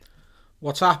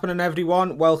What's happening,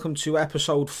 everyone? Welcome to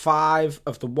episode 5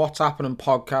 of the What's Happening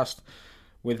podcast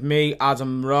with me,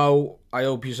 Adam Rowe. I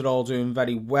hope you're all doing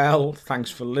very well.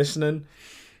 Thanks for listening.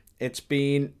 It's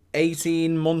been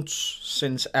 18 months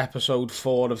since episode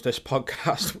 4 of this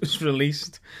podcast was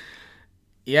released.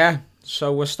 Yeah,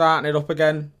 so we're starting it up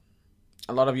again.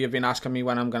 A lot of you have been asking me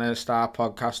when I'm going to start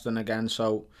podcasting again,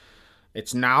 so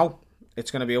it's now.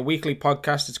 It's going to be a weekly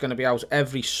podcast. It's going to be out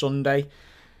every Sunday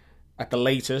at the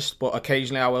latest, but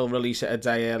occasionally I will release it a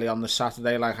day early on the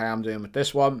Saturday like I am doing with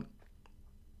this one.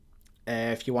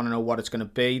 If you want to know what it's going to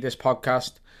be, this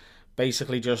podcast,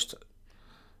 basically just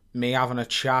me having a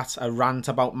chat, a rant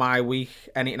about my week,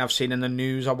 anything I've seen in the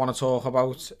news I want to talk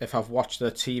about, if I've watched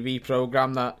a TV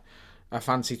programme that I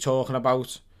fancy talking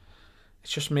about.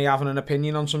 It's just me having an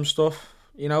opinion on some stuff.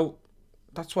 You know,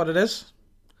 that's what it is.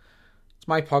 It's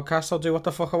my podcast, I'll do what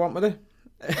the fuck I want with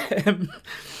it.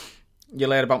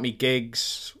 You'll hear about me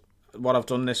gigs, what I've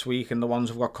done this week and the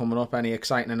ones I've got coming up. Any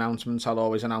exciting announcements, I'll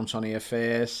always announce on here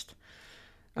first.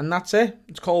 And that's it.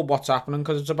 It's called What's Happening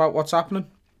because it's about what's happening.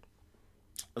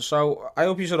 So I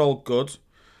hope you're all good.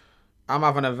 I'm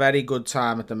having a very good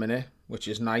time at the minute, which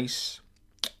is nice.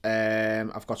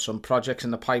 I've got some projects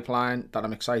in the pipeline that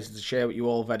I'm excited to share with you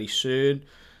all very soon.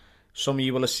 Some of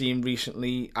you will have seen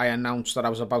recently I announced that I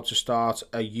was about to start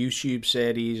a YouTube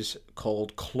series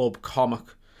called Club Comic,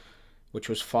 which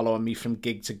was following me from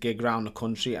gig to gig around the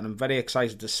country. And I'm very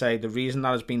excited to say the reason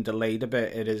that has been delayed a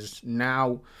bit, it is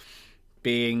now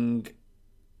being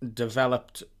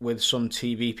developed with some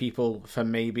TV people for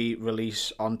maybe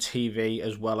release on TV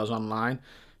as well as online.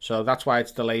 So that's why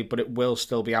it's delayed, but it will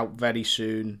still be out very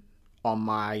soon on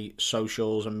my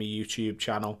socials and my YouTube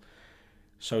channel.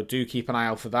 So do keep an eye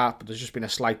out for that. But there's just been a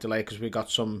slight delay because we got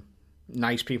some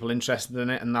nice people interested in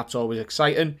it, and that's always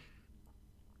exciting.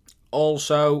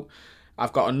 Also,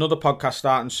 I've got another podcast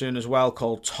starting soon as well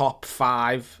called Top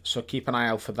 5, so keep an eye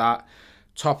out for that.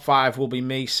 Top 5 will be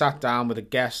me sat down with a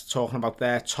guest talking about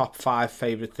their top 5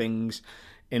 favourite things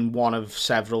in one of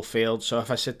several fields. So if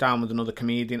I sit down with another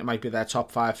comedian, it might be their top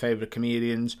 5 favourite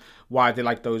comedians, why they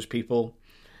like those people.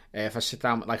 If I sit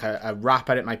down with like a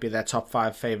rapper, it might be their top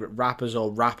 5 favourite rappers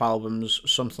or rap albums,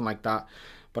 something like that.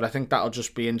 But I think that'll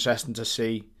just be interesting to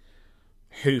see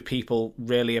who people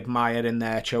really admire in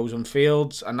their chosen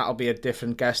fields, and that'll be a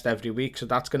different guest every week, so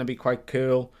that's going to be quite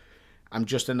cool. I'm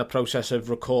just in the process of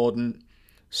recording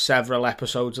several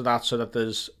episodes of that so that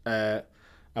there's a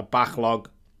backlog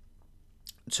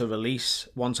to release.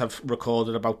 Once I've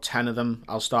recorded about 10 of them,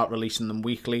 I'll start releasing them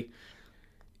weekly.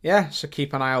 Yeah, so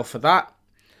keep an eye out for that.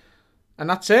 And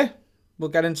that's it. We'll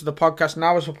get into the podcast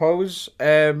now, I suppose.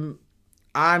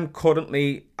 I'm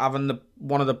currently having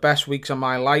one of the best weeks of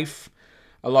my life.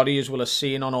 A lot of you will have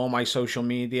seen on all my social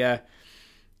media,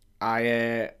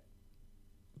 I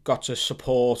got to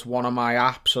support one of my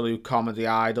absolute comedy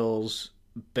idols,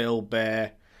 Bill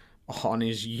Burr, on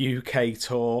his UK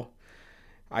tour.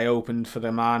 I opened for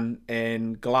the man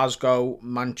in Glasgow,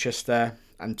 Manchester,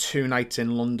 and 2 nights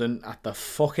in London at the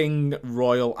fucking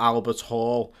Royal Albert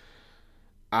Hall.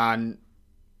 And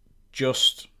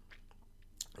just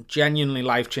genuinely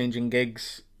life-changing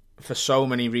gigs for so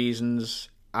many reasons.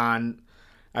 And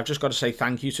I've just got to say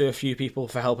thank you to a few people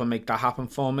for helping make that happen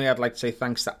for me. I'd like to say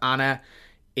thanks to Anna,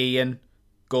 Ian,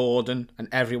 Gordon, and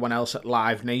everyone else at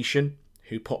Live Nation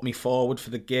who put me forward for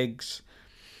the gigs.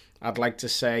 I'd like to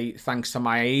say thanks to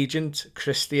my agent,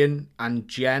 Christian, and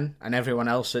Jen, and everyone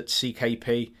else at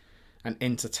CKP and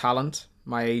Intertalent,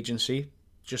 my agency.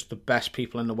 Just the best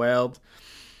people in the world.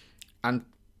 And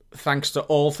thanks to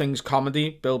All Things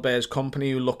Comedy, Bill Burr's company,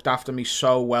 who looked after me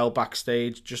so well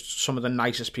backstage. Just some of the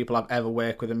nicest people I've ever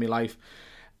worked with in my life.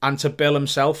 And to Bill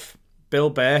himself,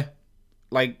 Bill Burr.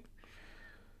 Like,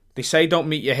 they say don't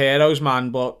meet your heroes,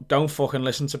 man, but don't fucking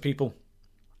listen to people.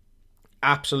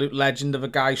 Absolute legend of a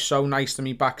guy, so nice to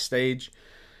me backstage.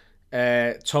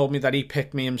 Told me that he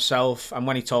picked me himself, and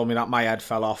when he told me that, my head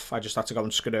fell off. I just had to go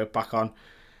and screw it back on.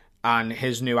 And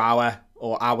his new hour,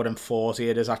 or hour and 40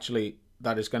 it is actually,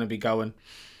 that is going to be going,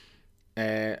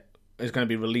 is going to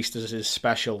be released as his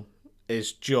special,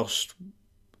 is just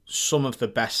some of the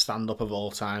best stand-up of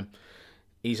all time.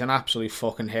 He's an absolute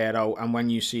fucking hero, and when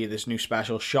you see this new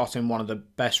special shot in one of the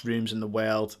best rooms in the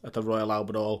world at the Royal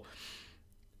Albert Hall,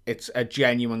 it's a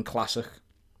genuine classic.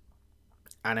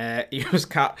 And he was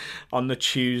on the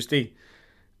Tuesday.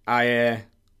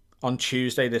 On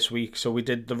Tuesday this week, so we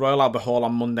did the Royal Albert Hall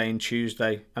on Monday and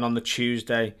Tuesday, and on the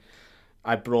Tuesday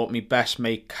I brought me best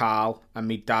mate Carl and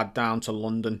me dad down to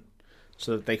London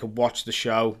so that they could watch the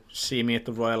show, see me at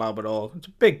the Royal Albert Hall. It's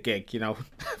a big gig, you know.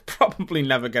 Probably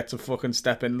never get to fucking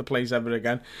step in the place ever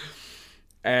again.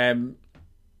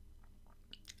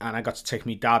 and I got to take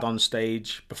my dad on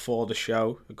stage before the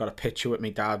show. I got a picture with my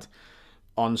dad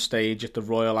on stage at the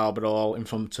Royal Albert Hall in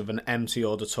front of an empty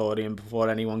auditorium before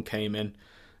anyone came in.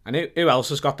 And who else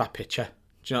has got that picture?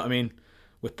 Do you know what I mean?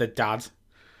 With the dad.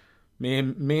 Me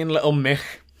and little Mick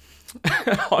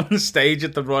on stage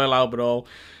at the Royal Albert Hall.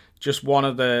 Just one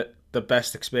of the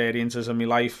best experiences of my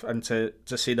life. And to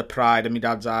see the pride in my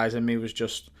dad's eyes in me was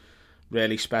just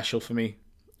really special for me.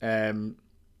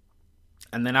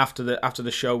 And then after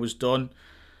the show was done,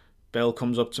 Bill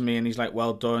comes up to me and he's like,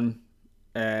 "Well done.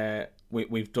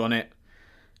 We've done it."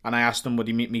 And I asked him, would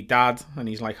he meet me dad? And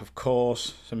he's like, "Of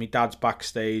course." So my dad's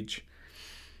backstage.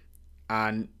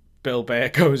 And Bill Burr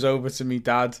goes over to me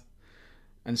dad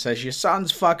and says, "Your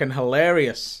son's fucking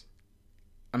hilarious."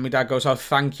 And my dad goes, "Oh,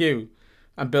 thank you."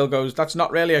 And Bill goes, "That's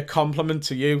not really a compliment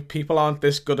to you. People aren't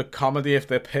this good at comedy if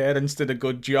their parents did a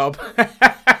good job."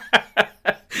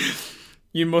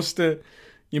 You must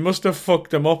have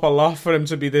fucked him up a lot for him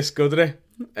to be this good at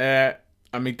it.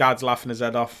 And my dad's laughing his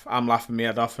head off. I'm laughing my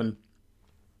head off. And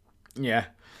yeah.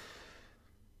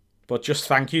 But just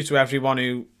thank you to everyone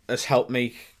who has helped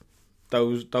make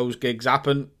those gigs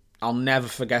happen. I'll never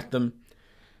forget them.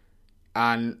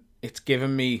 And it's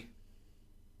given me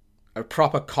a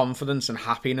proper confidence and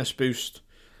happiness boost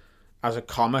as a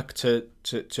comic to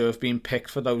have been picked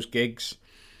for those gigs.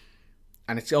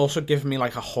 And it's also given me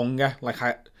like a hunger. Like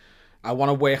I want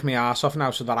to work my arse off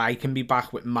now so that I can be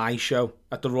back with my show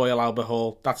at the Royal Albert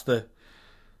Hall. That's the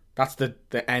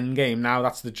end game now.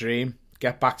 That's the dream.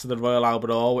 Get back to the Royal Albert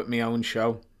Hall with my own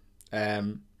show.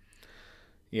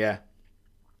 Yeah.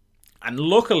 And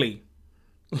luckily,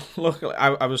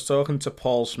 I was talking to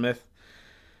Paul Smith,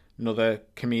 another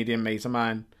comedian mate of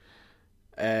mine,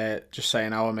 just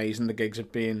saying how amazing the gigs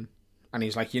have been. And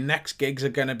he's like, "Your next gigs are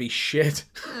going to be shit."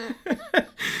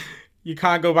 You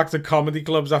can't go back to comedy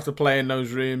clubs after playing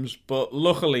those rooms. But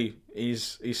luckily,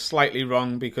 he's slightly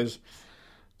wrong, because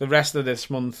the rest of this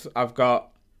month, I've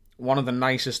got one of the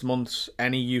nicest months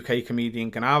any UK comedian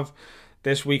can have.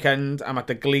 This weekend, I'm at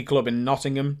the Glee Club in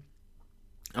Nottingham.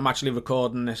 I'm actually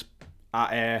recording this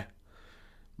at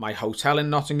my hotel in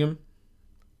Nottingham.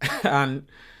 And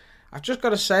I've just got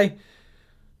to say,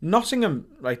 Nottingham,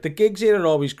 right, the gigs here are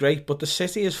always great, but the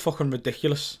city is fucking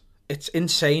ridiculous. It's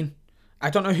insane. I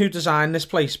don't know who designed this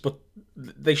place, but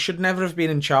they should never have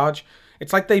been in charge.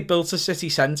 It's like they built a city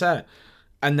centre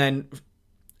and then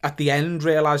at the end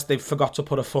realised they forgot to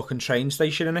put a fucking train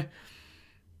station in it.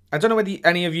 I don't know whether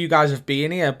any of you guys have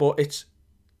been here, but it's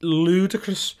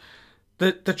ludicrous.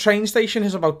 The train station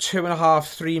is about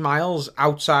 2.5-3 miles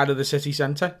outside of the city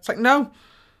centre. It's like, no,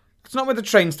 that's not where the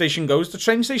train station goes. The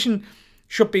train station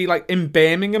should be like in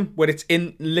Birmingham, where it's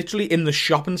literally in the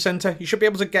shopping centre. You should be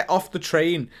able to get off the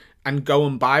train and go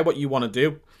and buy what you want to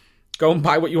do. Go and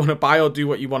buy what you want to buy, or do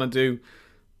what you want to do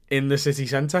in the city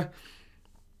centre.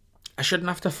 I shouldn't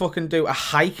have to fucking do a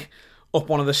hike up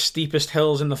one of the steepest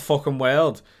hills in the fucking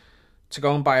world to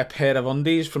go and buy a pair of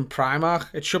undies from Primark.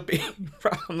 It should be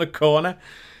right on the corner.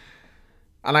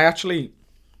 And I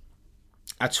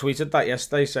tweeted that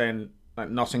yesterday saying like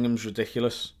Nottingham's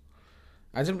ridiculous.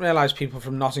 I didn't realise people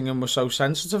from Nottingham were so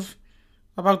sensitive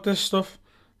about this stuff.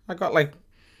 I got like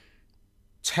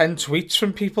 10 tweets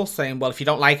from people saying, "Well, if you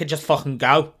don't like it, just fucking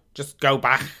go. Just go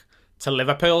back to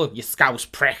Liverpool, you scouse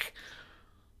prick."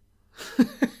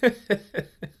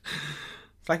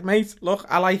 It's like, mate, look,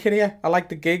 I like it here. I like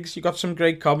the gigs. You've got some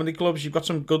great comedy clubs. You've got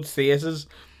some good theatres.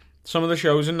 Some of the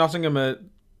shows in Nottingham are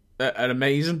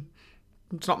amazing.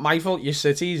 It's not my fault your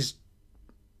city's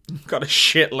got a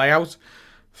shit layout.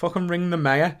 Fucking ring the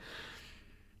mayor.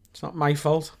 It's not my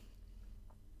fault.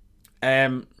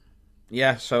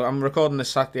 Yeah, so I'm recording this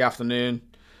Saturday afternoon.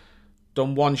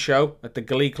 Done one show at the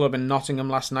Glee Club in Nottingham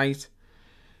last night.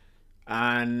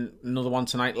 And another one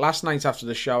tonight. Last night after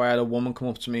the show, I had a woman come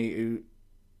up to me who,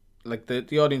 like,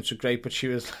 the audience was great, but she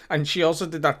was, and she also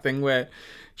did that thing where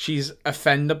she's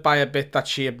offended by a bit that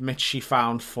she admits she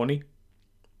found funny.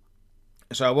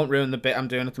 So I won't ruin the bit I'm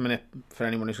doing at the minute for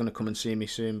anyone who's going to come and see me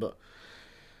soon, but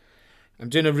I'm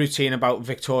doing a routine about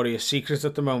Victoria's Secret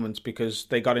at the moment because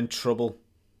they got in trouble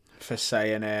for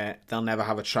saying they'll never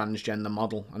have a transgender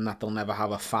model and that they'll never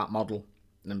have a fat model.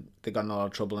 And they got in a lot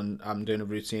of trouble, and I'm doing a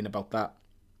routine about that.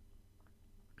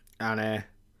 And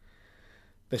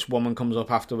this woman comes up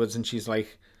afterwards and she's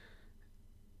like,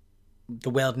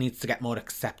 "The world needs to get more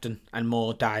accepting and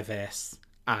more diverse,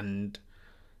 and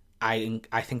I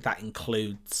think that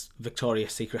includes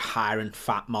Victoria's Secret hiring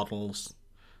fat models.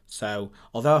 So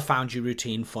although I found your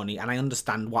routine funny and I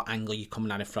understand what angle you're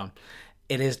coming at it from,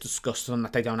 it is disgusting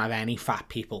that they don't have any fat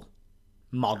people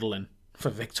modelling for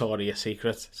Victoria's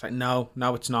Secret." It's like, no,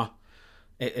 it's not.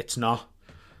 It's not.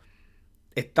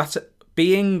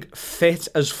 being fit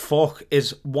as fuck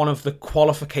is one of the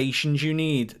qualifications you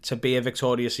need to be a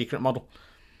Victoria's Secret model.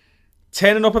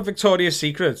 Turning up at Victoria's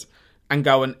Secret and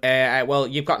going, well,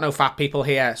 you've got no fat people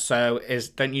here, so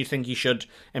don't you think you should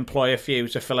employ a few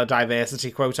to fill a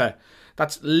diversity quota?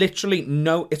 That's literally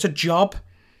it's a job.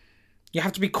 You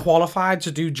have to be qualified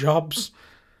to do jobs.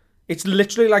 It's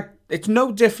literally like, it's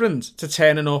no different to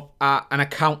turning up at an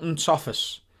accountant's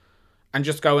office and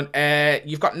just going,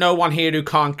 you've got no one here who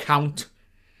can't count.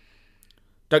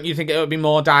 Don't you think it would be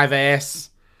more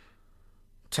diverse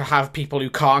to have people who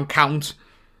can't count?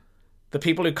 The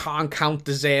people who can't count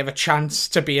deserve a chance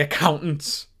to be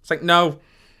accountants. It's like, no.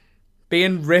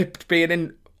 Being ripped, being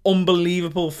in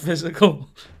unbelievable physical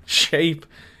shape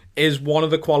is one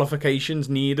of the qualifications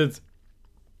needed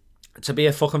to be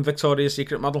a fucking Victoria's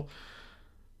Secret model.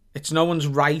 It's no one's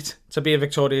right to be a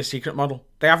Victoria's Secret model.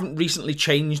 They haven't recently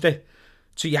changed it,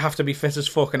 so you have to be fit as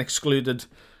fuck and excluded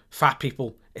fat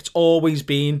people. It's always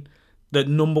been the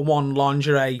number one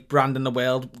lingerie brand in the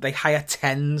world. They hire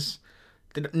 10s.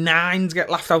 9s get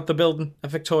laughed out the building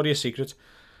at Victoria's Secret.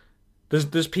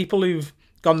 There's people who've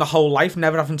gone the whole life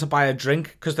never having to buy a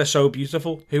drink because they're so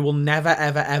beautiful, who will never,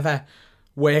 ever, ever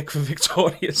work for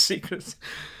Victoria's Secret.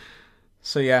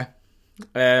 So yeah,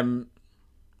 I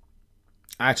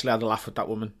actually had a laugh with that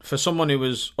woman. For someone who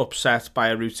was upset by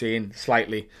a routine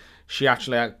slightly, she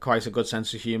actually had quite a good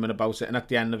sense of humour about it. And at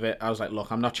the end of it, I was like,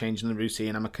 look, I'm not changing the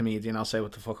routine. I'm a comedian. I'll say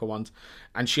what the fuck I want.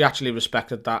 And she actually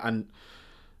respected that. And,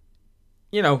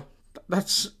 you know,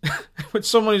 that's with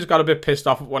someone who's got a bit pissed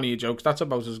off at one of your jokes, that's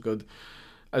about as good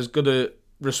a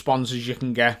response as you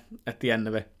can get at the end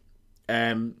of it.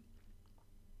 Do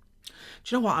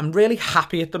you know what? I'm really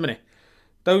happy at the minute.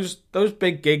 Those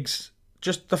big gigs,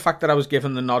 just the fact that I was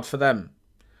given the nod for them.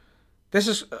 This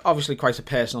is obviously quite a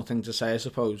personal thing to say, I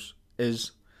suppose,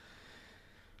 is,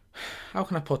 how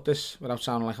can I put this without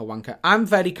sounding like a wanker? I'm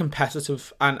very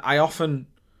competitive, and I'm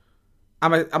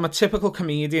a typical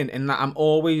comedian in that I'm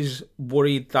always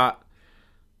worried that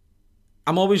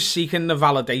I'm always seeking the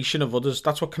validation of others.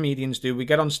 That's what comedians do. We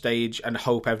get on stage and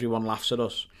hope everyone laughs at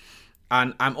us.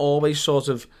 And I'm always sort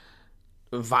of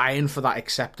vying for that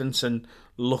acceptance and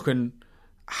looking,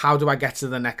 how do I get to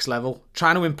the next level?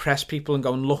 Trying to impress people and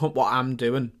going, look at what I'm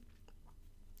doing.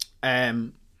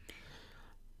 And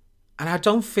I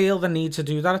don't feel the need to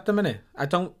do that at the minute.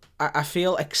 I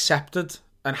feel accepted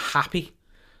and happy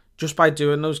just by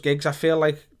doing those gigs. I feel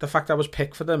like the fact I was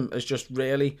picked for them has just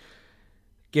really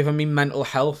given me mental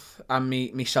health and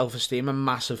me self-esteem a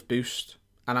massive boost.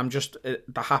 And I'm just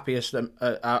the happiest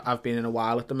I've been in a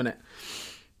while at the minute.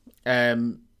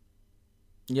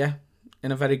 Yeah,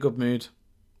 in a very good mood.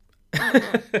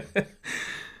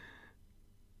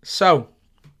 So,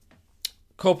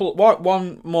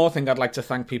 one more thing I'd like to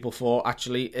thank people for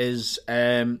actually is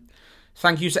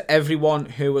thank you to everyone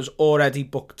who has already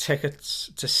booked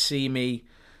tickets to see me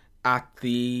at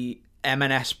the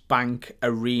M&S Bank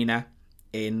Arena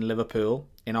in Liverpool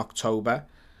in October,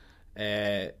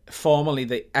 formerly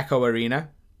the Echo Arena.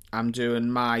 I'm doing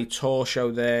my tour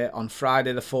show there on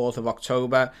Friday the 4th of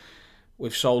October.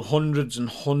 We've sold hundreds and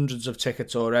hundreds of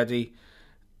tickets already,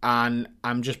 and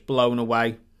I'm just blown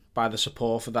away by the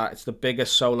support for that. It's the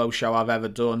biggest solo show I've ever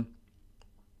done,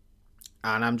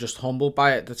 and I'm just humbled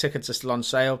by it. The tickets are still on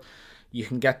sale. You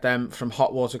can get them from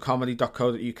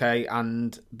hotwatercomedy.co.uk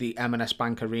and the M&S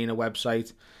Bank Arena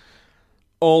website.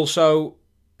 Also,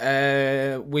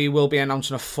 we will be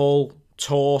announcing a full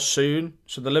tour soon.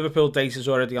 So the Liverpool date is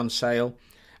already on sale,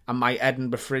 and my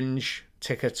Edinburgh Fringe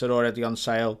tickets are already on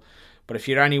sale. But if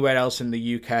you're anywhere else in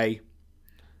the UK,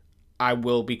 I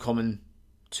will be coming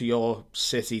to your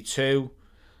city too,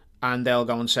 and they'll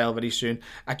go on sale very soon.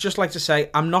 I'd just like to say,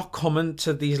 I'm not coming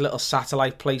to these little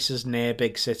satellite places near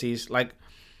big cities. Like,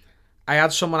 I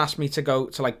had someone ask me to go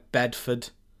to like Bedford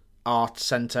Art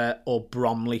Centre or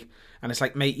Bromley, and it's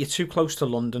like, mate, you're too close to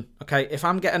London, okay? If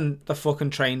I'm getting the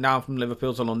fucking train down from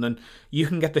Liverpool to London, you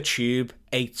can get the tube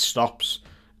 8 stops,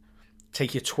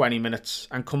 take you 20 minutes,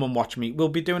 and come and watch me. We'll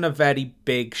be doing a very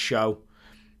big show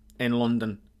in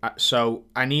London, so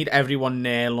I need everyone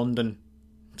near London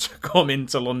to come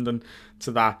into London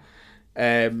to that.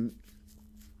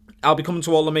 I'll be coming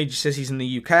to all the major cities in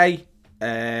the UK.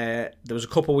 There was a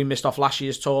couple we missed off last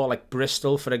year's tour, like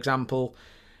Bristol, for example,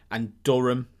 and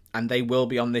Durham, and they will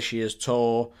be on this year's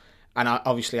tour. And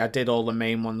obviously I did all the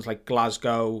main ones like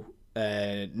Glasgow,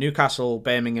 Newcastle,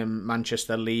 Birmingham,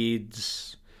 Manchester,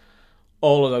 Leeds,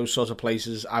 all of those sort of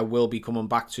places I will be coming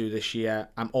back to this year.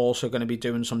 I'm also going to be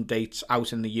doing some dates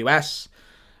out in the US.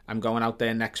 I'm going out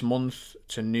there next month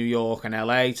to New York and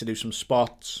LA to do some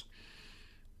spots.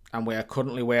 and we're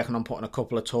currently working on putting a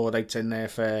couple of tour dates in there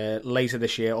for later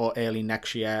this year or early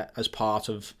next year as part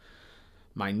of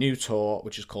my new tour,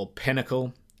 which is called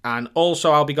Pinnacle. And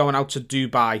also I'll be going out to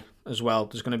Dubai as well.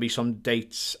 There's going to be some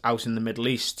dates out in the Middle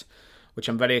East, which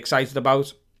I'm very excited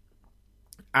about.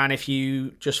 And if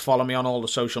you just follow me on all the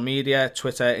social media,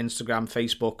 Twitter, Instagram,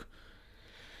 Facebook,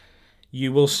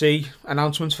 you will see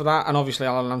announcements for that. And obviously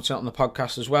I'll announce it on the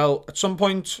podcast as well at some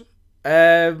point.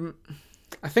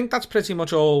 I think that's pretty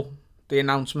much all the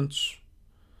announcements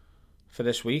for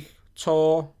this week.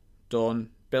 Tour, done.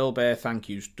 Bill Burr, thank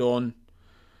yous, done.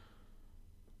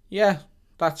 Yeah,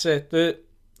 that's it.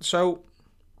 So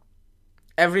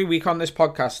every week on this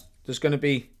podcast, there's going to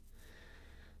be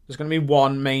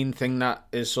one main thing that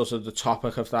is sort of the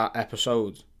topic of that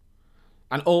episode.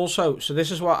 And also, so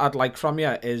this is what I'd like from you,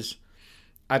 is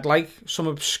I'd like some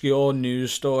obscure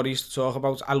news stories to talk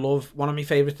about. One of my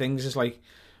favourite things is like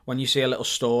when you see a little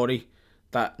story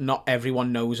that not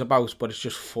everyone knows about, but it's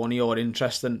just funny or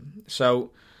interesting.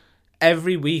 So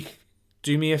every week,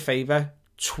 do me a favour,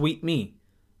 tweet me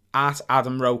at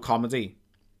Adam Rowe Comedy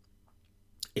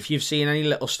if you've seen any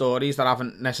little stories that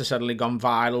haven't necessarily gone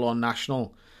viral or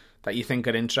national that you think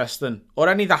are interesting, or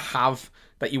any that have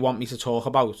that you want me to talk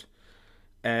about.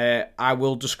 I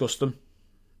will discuss them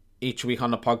each week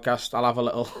on the podcast. I'll have a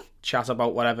little chat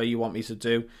about whatever you want me to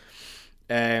do.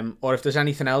 Or if there's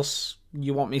anything else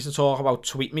you want me to talk about,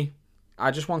 tweet me.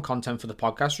 I just want content for the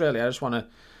podcast, really. I just want to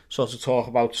sort of talk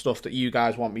about stuff that you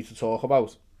guys want me to talk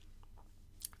about.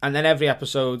 And then every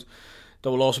episode,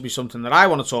 there will also be something that I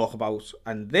want to talk about.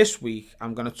 And this week,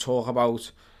 I'm going to talk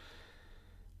about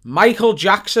Michael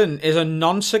Jackson is a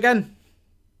nonce again.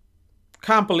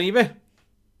 Can't believe it.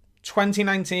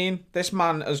 2019, this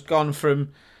man has gone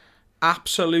from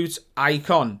absolute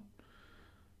icon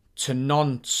to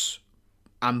nonce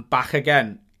and back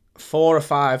again 4 or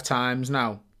 5 times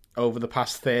now over the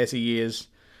past 30 years.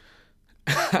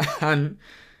 And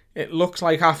it looks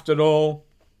like, after all,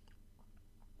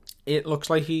 it looks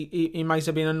like he might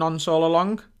have been a nonce all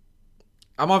along.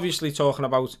 I'm obviously talking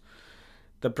about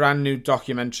the brand new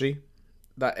documentary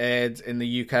that aired in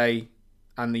the UK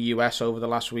and the US over the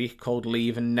last week called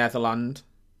Leaving Neverland.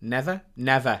 Never?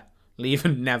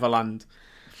 Leaving Neverland.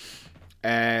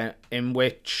 In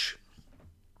which,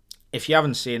 if you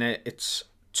haven't seen it, it's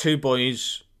 2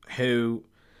 boys who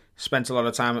spent a lot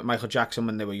of time with Michael Jackson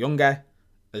when they were younger,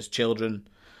 as children,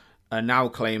 are now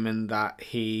claiming that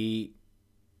he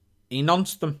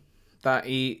nonced them, that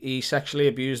he sexually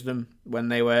abused them when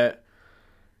they were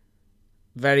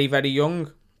very, very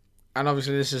young. And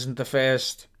obviously this isn't the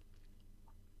first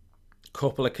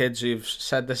couple of kids who've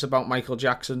said this about Michael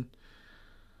Jackson.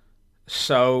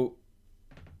 So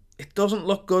it doesn't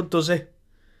look good, does it?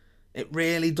 It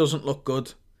really doesn't look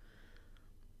good.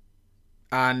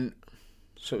 And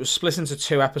so it was split into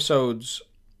 2 episodes.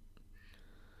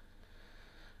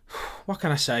 What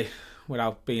can I say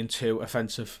without being too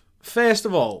offensive? First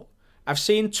of all, I've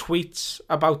seen tweets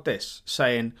about this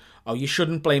saying, oh, you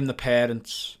shouldn't blame the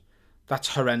parents.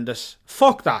 That's horrendous.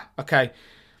 Fuck that, okay?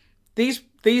 These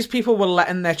people were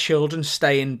letting their children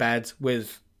stay in bed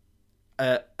with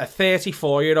a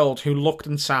 34-year-old who looked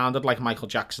and sounded like Michael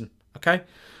Jackson, okay?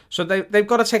 So they've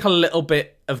got to take a little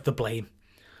bit of the blame.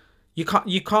 You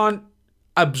can't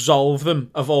absolve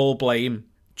them of all blame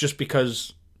just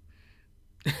because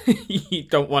you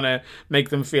don't want to make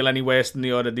them feel any worse than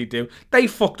they already do. They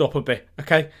fucked up a bit,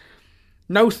 okay?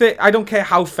 I don't care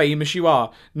how famous you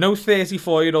are. No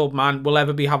 34-year-old man will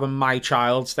ever be having my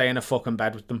child stay in a fucking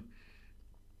bed with them.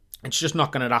 It's just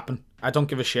not going to happen. I don't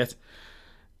give a shit.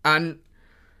 And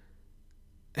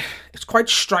it's quite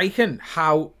striking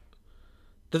how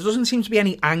there doesn't seem to be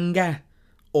any anger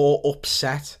or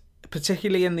upset,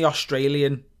 particularly in the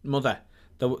Australian mother,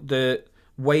 the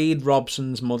Wade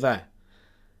Robson's mother.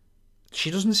 She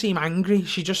doesn't seem angry.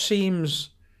 She just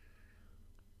seems,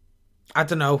 I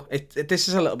don't know. This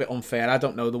is a little bit unfair. I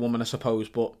don't know the woman, I suppose,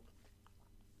 but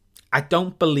I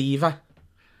don't believe her.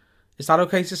 Is that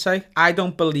okay to say? I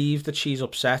don't believe that she's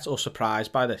upset or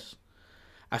surprised by this.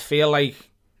 I feel like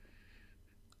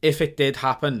if it did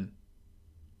happen,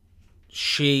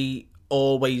 she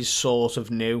always sort of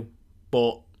knew,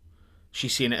 but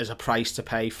she's seen it as a price to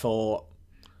pay for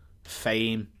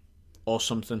fame or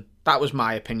something. That was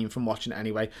my opinion from watching it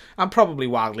anyway. I'm probably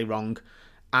wildly wrong,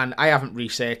 and I haven't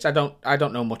researched. I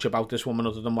don't know much about this woman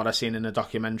other than what I've seen in the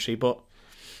documentary, but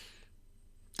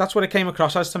that's what it came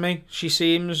across as to me. She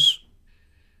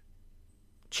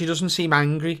doesn't seem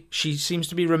angry. She seems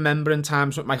to be remembering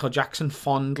times with Michael Jackson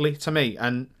fondly to me,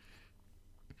 and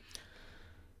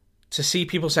to see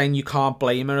people saying you can't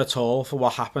blame her at all for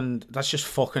what happened, that's just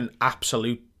fucking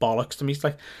absolute bollocks to me. It's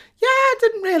like, yeah, I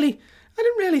didn't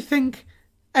really think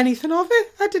anything of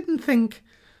it. I didn't think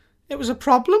it was a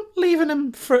problem leaving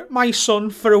him for my son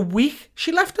for a week.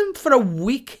 She left him for a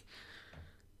week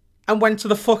and went to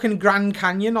the fucking Grand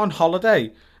Canyon on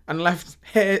holiday and left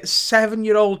her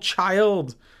 7-year-old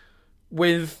child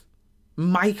with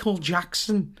Michael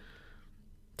Jackson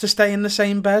to stay in the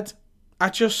same bed.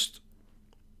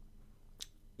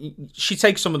 She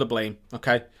takes some of the blame,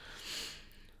 okay?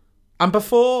 And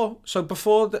before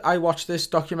I watched this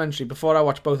documentary, before I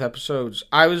watched both episodes,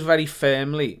 I was very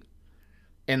firmly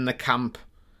in the camp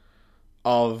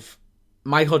of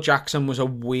Michael Jackson was a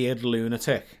weird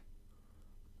lunatic,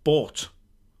 but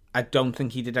I don't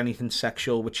think he did anything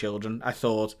sexual with children. I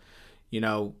thought he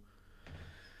had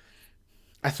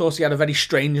a very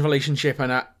strange relationship,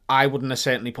 and I wouldn't have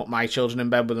certainly put my children in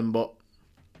bed with him, but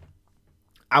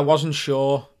I wasn't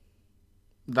sure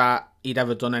that he'd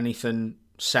ever done anything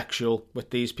sexual with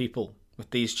these people,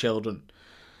 with these children.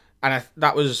 And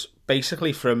that was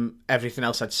basically from everything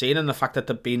else I'd seen, and the fact that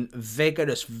there'd been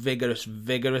vigorous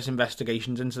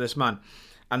investigations into this man,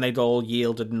 and they'd all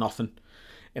yielded nothing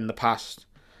in the past.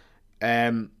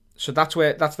 So that's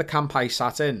the camp I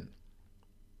sat in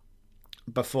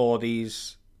before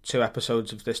these 2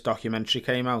 episodes of this documentary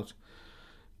came out.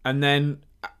 And then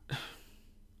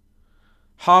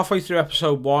halfway through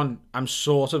episode 1, I'm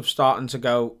sort of starting to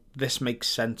go, this makes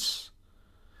sense.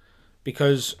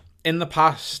 Because in the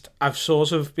past, I've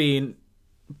sort of been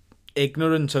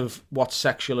ignorant of what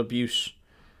sexual abuse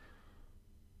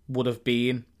would have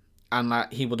been, and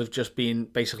that he would have just been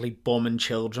basically bumming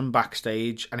children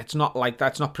backstage. And it's not like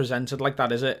that. It's not presented like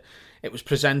that, is it? It was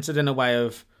presented in a way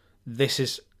of,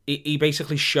 he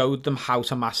basically showed them how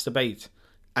to masturbate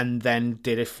and then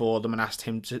did it for them and asked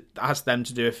them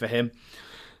to do it for him.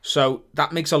 So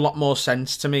that makes a lot more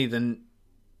sense to me than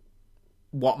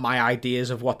what my ideas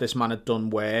of what this man had done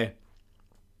were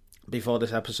before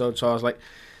this episode. So I was like,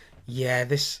 yeah,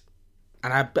 this...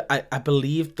 And I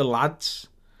believed the lads,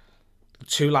 the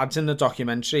 2 lads in the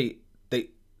documentary,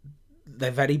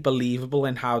 they're very believable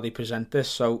in how they present this.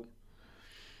 So,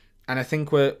 and I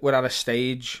think we're at a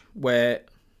stage where,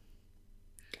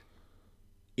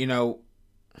 we've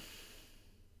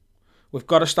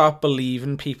got to start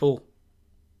believing people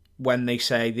when they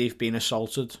say they've been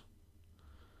assaulted,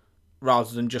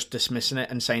 rather than just dismissing it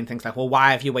and saying things like, well,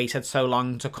 why have you waited so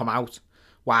long to come out?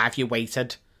 Why have you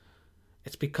waited?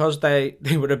 It's because they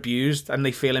were abused and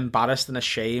they feel embarrassed and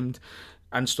ashamed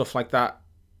and stuff like that.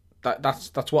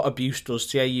 That's what abuse does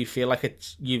to you. You feel like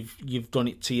it's you've done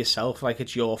it to yourself, like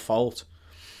it's your fault.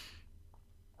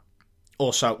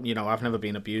 Also, I've never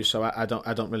been abused, so I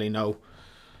don't really know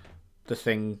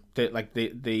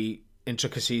the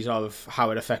intricacies of how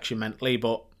it affects you mentally,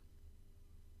 but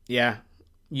yeah,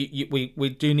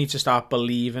 we do need to start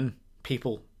believing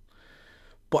people.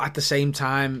 But at the same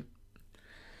time,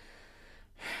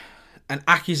 an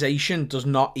accusation does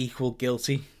not equal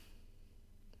guilty.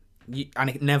 And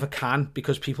it never can,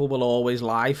 because people will always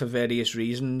lie for various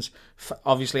reasons.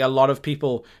 Obviously, a lot of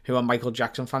people who are Michael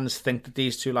Jackson fans think that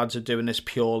these 2 lads are doing this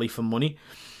purely for money.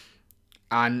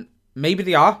 And maybe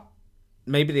they are.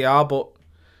 But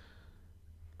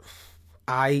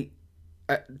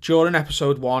during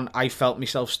episode 1, I felt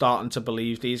myself starting to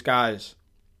believe these guys.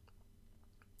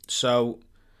 So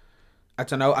I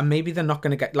don't know, and maybe they're not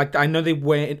going to get... Like, I know they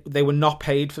were not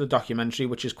paid for the documentary,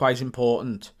 which is quite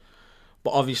important.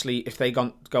 But obviously, if they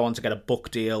go on to get a book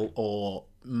deal or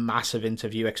massive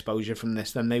interview exposure from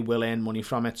this, then they will earn money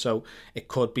from it. So it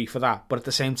could be for that. But at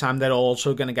the same time, they're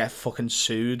also going to get fucking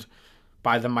sued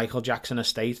by the Michael Jackson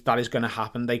estate. That is going to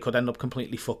happen. They could end up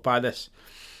completely fucked by this.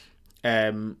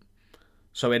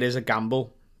 So it is a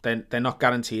gamble. They're not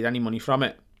guaranteed any money from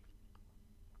it.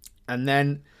 And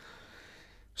then,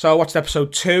 so I watched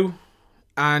episode 2,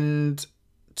 and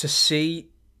to see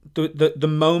the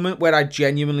moment where I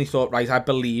genuinely thought, right, I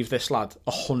believe this lad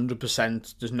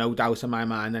 100%, there's no doubt in my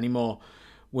mind anymore,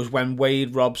 was when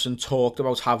Wade Robson talked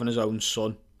about having his own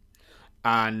son,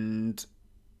 and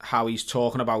how he's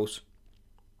talking about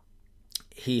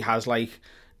he has like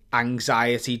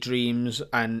anxiety dreams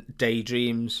and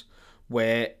daydreams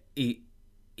where he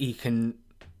can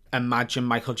imagine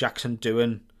Michael Jackson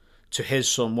doing to his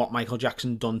son what Michael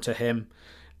Jackson done to him,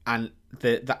 and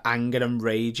the anger and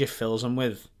rage it fills him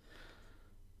with.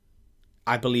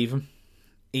 I believe him.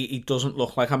 He doesn't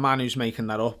look like a man who's making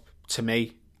that up to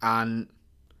me. And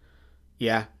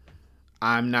yeah,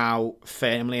 I'm now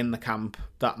firmly in the camp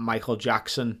that Michael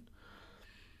Jackson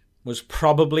was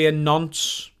probably a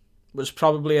nonce, was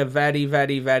probably a very,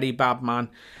 very, very bad man.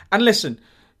 And listen,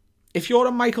 if you're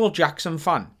a Michael Jackson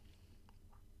fan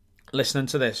listening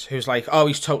to this, who's like, oh,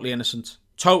 he's totally innocent,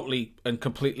 totally and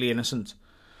completely innocent,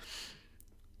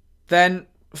 then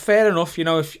fair enough. You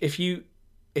know, if you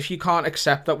can't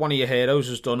accept that one of your heroes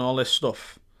has done all this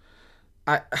stuff,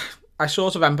 I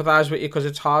sort of empathise with you, because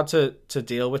it's hard to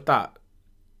deal with that.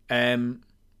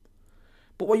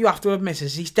 But what you have to admit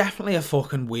is he's definitely a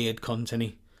fucking weird cunt, isn't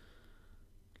he?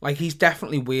 Like, he's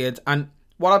definitely weird. And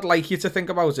what I'd like you to think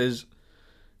about is,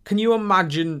 can you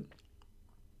imagine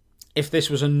if this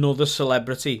was another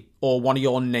celebrity or one of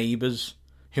your neighbours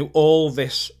who all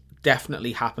this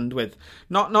definitely happened with?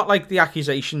 Not like the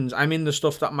accusations, I mean the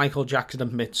stuff that Michael Jackson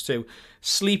admits to.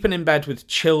 Sleeping in bed with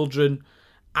children,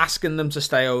 asking them to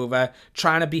stay over,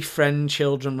 trying to befriend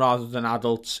children rather than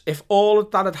adults. If all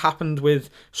of that had happened with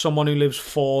someone who lives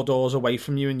 4 doors away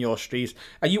from you in your street,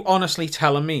 are you honestly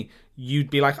telling me you'd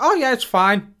be like, oh yeah, it's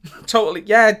fine. Totally,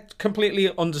 yeah, completely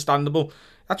understandable.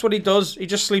 That's what he does. He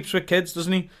just sleeps with kids,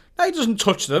 doesn't he? No, he doesn't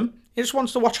touch them. He just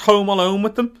wants to watch Home Alone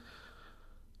with them.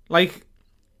 Like,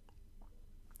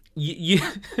 you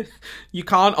you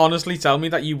can't honestly tell me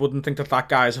that you wouldn't think that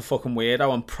guy is a fucking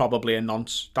weirdo and probably a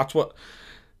nonce. That's what...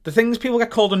 The things people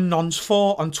get called a nonce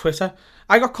for on Twitter.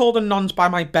 I got called a nonce by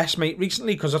my best mate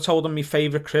recently because I told him my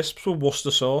favourite crisps were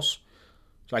Worcester sauce.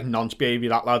 It's like, nonce behaviour,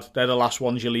 that lad. They're the last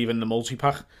ones you leave in the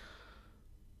multi-pack.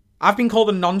 I've been called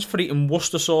a nonce for eating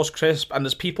Worcester sauce crisp, and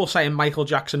there's people saying Michael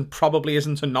Jackson probably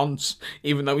isn't a nonce,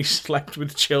 even though he slept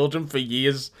with children for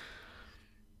years.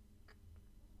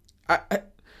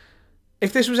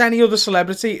 If this was any other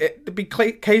celebrity, it'd be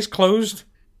case closed.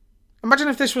 Imagine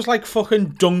if this was like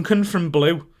fucking Duncan from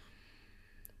Blue.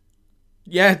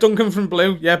 Yeah, Duncan from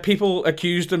Blue. Yeah, people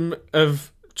accused him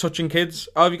of touching kids.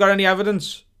 Oh, have you got any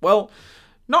evidence? Well,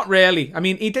 not really. I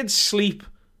mean, he did sleep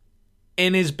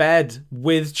in his bed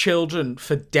with children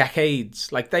for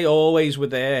decades. Like, they always were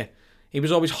there. He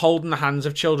was always holding the hands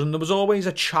of children. There was always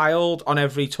a child on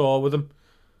every tour with him.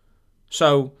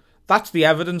 So, that's the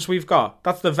evidence we've got.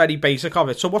 That's the very basic of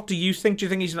it. So what do you think? Do you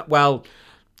think he's not... Well,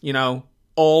 you know,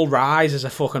 All Rise is a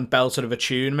fucking belter of a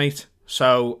tune, mate.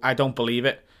 So I don't believe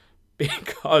it.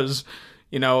 Because,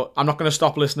 you know, I'm not going to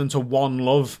stop listening to One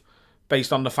Love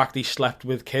based on the fact he slept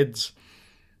with kids.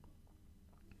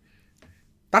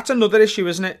 That's another issue,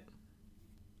 isn't it?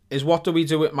 Is what do we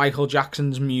do with Michael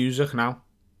Jackson's music now?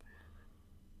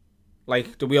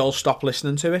 Like, do we all stop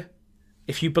listening to it?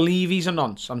 If you believe he's a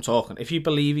nonce, I'm talking. If you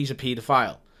believe he's a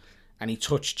paedophile and he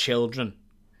touched children,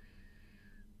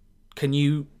 can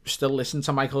you still listen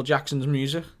to Michael Jackson's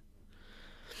music?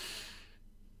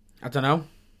 I don't know.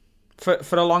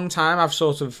 For a long time, I've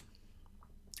sort of...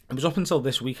 It was up until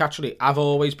this week, actually. I've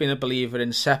always been a believer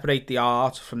in separate the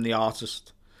art from the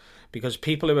artist. Because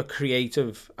people who are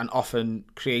creative, and often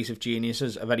creative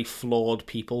geniuses, are very flawed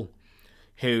people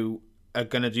who are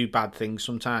going to do bad things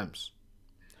sometimes.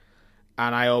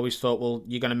 And I always thought, well,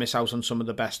 you're going to miss out on some of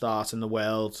the best art in the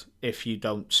world if you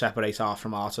don't separate art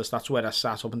from artists. That's where I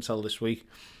sat up until this week.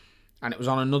 And it was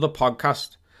on another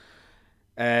podcast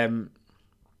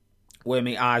where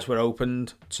my eyes were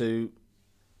opened to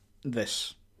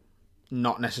this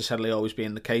not necessarily always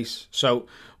being the case. So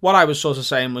what I was sort of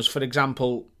saying was, for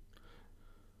example,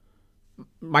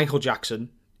 Michael Jackson,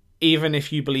 even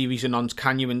if you believe he's a nonce,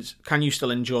 can you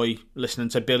still enjoy listening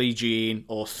to Billie Jean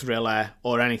or Thriller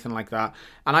or anything like that?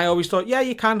 And I always thought, yeah,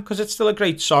 you can, because it's still a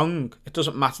great song. It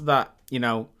doesn't matter that, you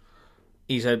know,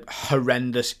 he's a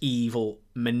horrendous, evil,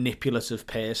 manipulative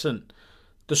person.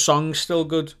 The song's still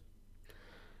good.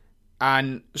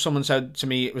 And someone said to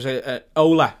me, it was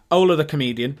Ola the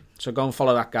comedian, so go and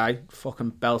follow that guy,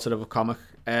 fucking belter of a comic.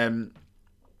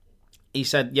 He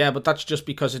said, yeah, but that's just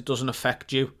because it doesn't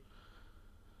affect you.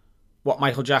 What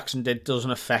Michael Jackson did doesn't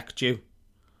affect you.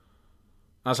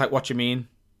 I was like, what do you mean?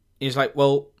 He's like,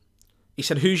 well, he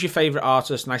said, who's your favourite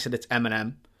artist? And I said, it's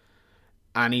Eminem.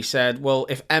 And he said, well,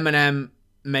 if Eminem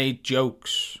made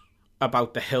jokes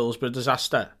about the Hillsborough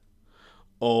disaster,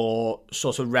 or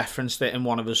sort of referenced it in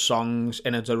one of his songs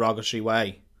in a derogatory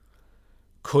way,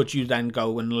 could you then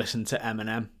go and listen to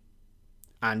Eminem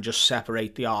and just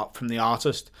separate the art from the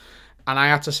artist? And I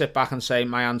had to sit back and say,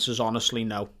 my answer's honestly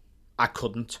no. I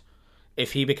couldn't.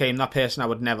 If he became that person, I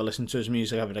would never listen to his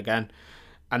music ever again.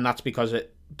 And that's because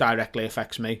it directly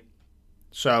affects me.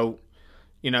 So,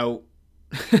 you know,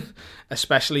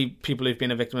 especially people who've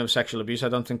been a victim of sexual abuse, I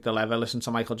don't think they'll ever listen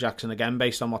to Michael Jackson again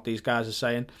based on what these guys are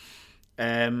saying.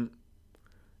 And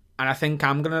I think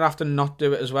I'm going to have to not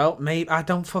do it as well. Maybe, I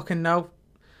don't fucking know.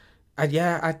 I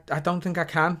don't think I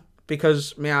can,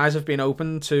 because my eyes have been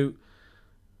opened to...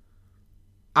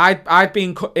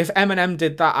 if Eminem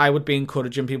did that, I would be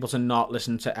encouraging people to not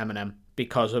listen to Eminem,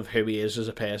 because of who he is as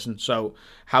a person. So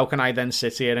how can I then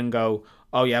sit here and go,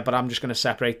 oh yeah, but I'm just going to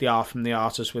separate the art from the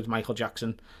artist with Michael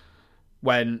Jackson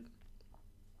when,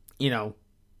 you know,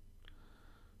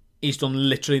 he's done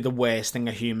literally the worst thing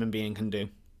a human being can do,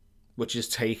 which is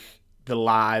take the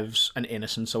lives and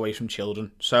innocence away from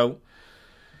children. So,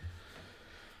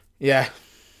 yeah.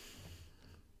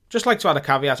 Just like to add a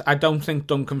caveat, I don't think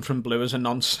Duncan from Blue is a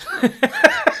nonce.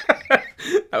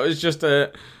 That was just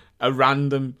a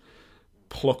random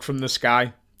pluck from the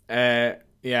sky.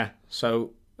 Yeah,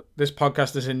 so this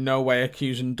podcast is in no way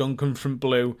accusing Duncan from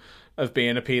Blue of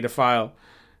being a paedophile.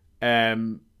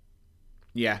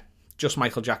 Yeah, just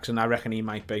Michael Jackson, I reckon he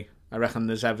might be. I reckon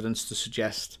there's evidence to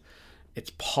suggest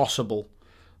it's possible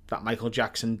that Michael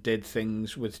Jackson did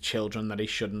things with children that he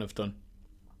shouldn't have done.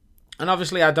 And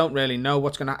obviously, I don't really know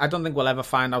what's gonna. I don't think we'll ever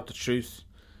find out the truth.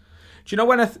 Do you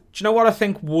know do you know what I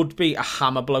think would be a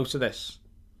hammer blow to this?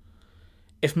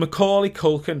 If Macaulay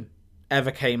Culkin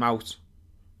ever came out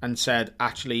and said,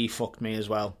 "Actually, he fucked me as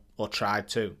well," or tried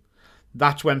to,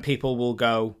 that's when people will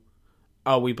go,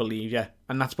 "Oh, we believe you,"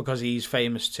 and that's because he's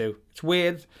famous too. It's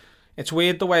weird. It's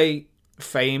weird the way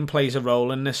fame plays a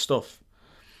role in this stuff,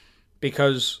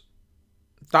 because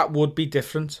that would be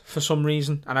different for some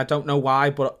reason, and I don't know why,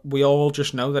 but we all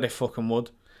just know that it fucking would.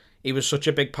 He was such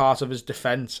a big part of his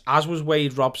defence, as was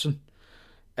Wade Robson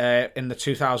in the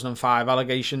 2005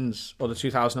 allegations, or the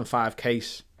 2005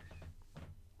 case.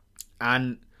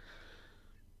 And,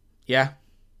 yeah,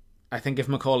 I think if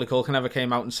Macaulay Culkin ever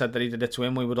came out and said that he did it to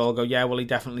him, we would all go, yeah, well, he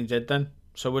definitely did then.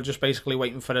 So we're just basically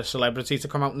waiting for a celebrity to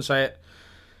come out and say it.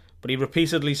 But he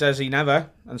repeatedly says he never,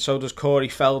 and so does Corey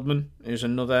Feldman, who's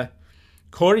another...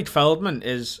 Corey Feldman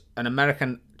is an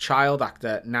American child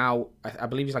actor now. I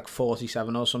believe he's like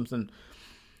 47 or something.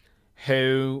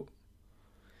 Who,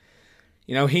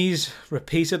 you know, he's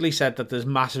repeatedly said that there's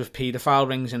massive paedophile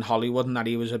rings in Hollywood and that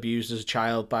he was abused as a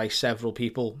child by several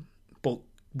people. But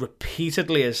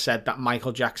repeatedly has said that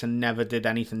Michael Jackson never did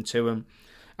anything to him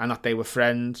and that they were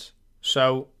friends.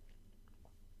 So,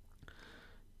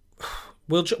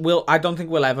 I don't think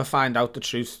we'll ever find out the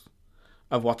truth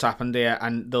of what's happened here,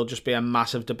 and there'll just be a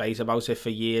massive debate about it for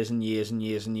years and years and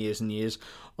years and years and years,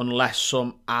 unless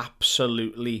some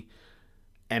absolutely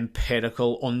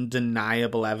empirical,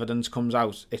 undeniable evidence comes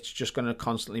out. It's just going to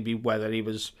constantly be whether he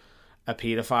was a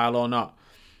paedophile or not.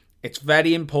 It's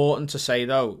very important to say,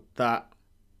 though, that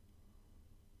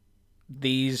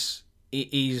he's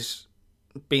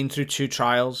been through 2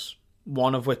 trials,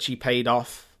 one of which he paid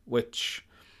off, which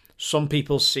some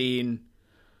people seen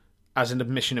as an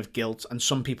admission of guilt, and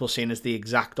some people seen as the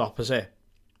exact opposite.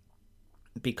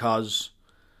 Because,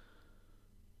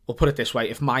 we'll put it this way,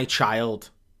 if my child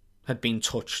had been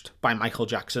touched by Michael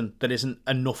Jackson, there isn't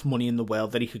enough money in the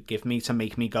world that he could give me to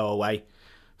make me go away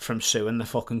from suing the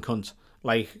fucking cunt.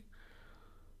 Like,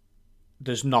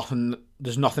 there's nothing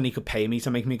he could pay me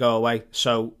to make me go away.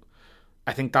 So,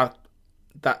 I think that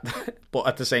but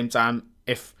at the same time,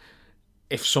 if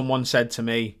someone said to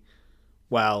me,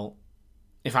 well,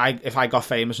 if I got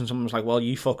famous and someone was like, well,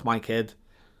 you fuck my kid,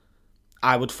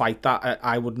 I would fight that.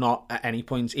 I would not at any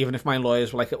point, even if my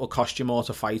lawyers were like, it will cost you more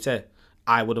to fight it,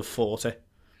 I would have fought it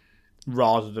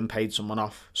rather than paid someone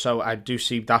off. So I do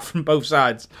see that from both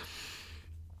sides.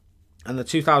 And the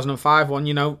 2005 one,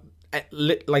 you know,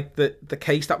 like the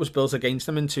case that was built against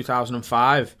him in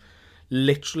 2005,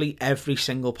 literally every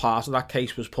single part of that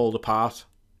case was pulled apart.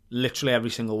 Literally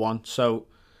every single one. So,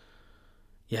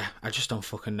 yeah, I just don't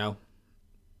fucking know.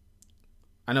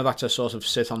 I know that's a sort of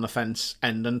sit on the fence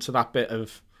ending to that bit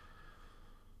of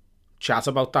chat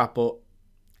about that, but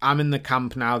I'm in the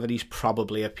camp now that he's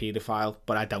probably a paedophile,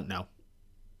 but I don't know.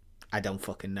 I don't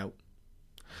fucking know.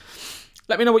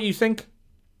 Let me know what you think.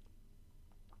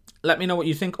 Let me know what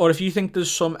you think, or if you think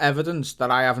there's some evidence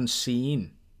that I haven't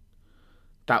seen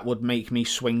that would make me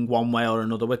swing one way or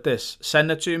another with this,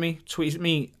 send it to me. Tweet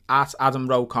me at Adam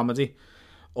Rowe Comedy,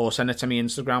 or send it to me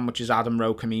Instagram, which is Adam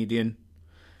Rowe Comedian.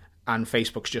 And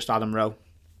Facebook's just Adam Rowe.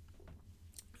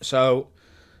 So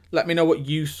let me know what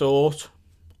you thought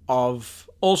of.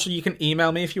 Also, you can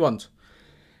email me if you want,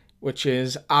 which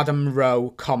is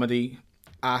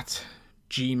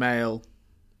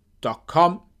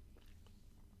adamrowecomedy@gmail.com.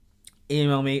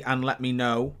 Email me and let me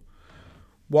know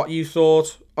what you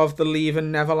thought of the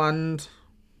Leaving Neverland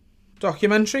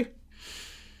documentary.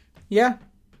 Yeah.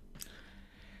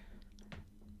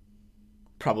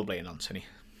 Probably an Anthony.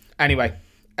 Anyway.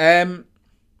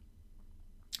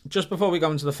 Just before we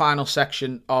go into the final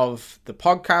section of the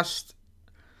podcast,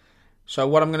 so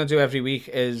what I'm going to do every week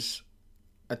is,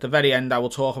 at the very end, I will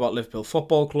talk about Liverpool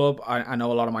Football Club. I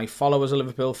know a lot of my followers are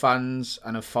Liverpool fans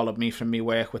and have followed me from my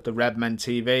work with the Redmen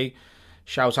TV.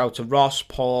 Shout out to Ross,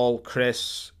 Paul,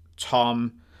 Chris,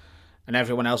 Tom, and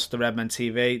everyone else at the Redmen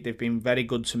TV. They've been very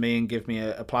good to me and give me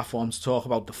a platform to talk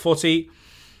about the footy.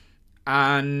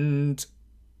 And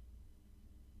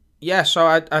yeah, so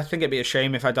I think it'd be a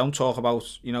shame if I don't talk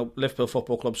about, Liverpool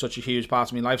Football Club, such a huge part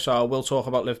of my life. So I will talk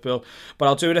about Liverpool, but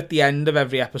I'll do it at the end of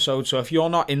every episode. So if you're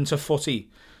not into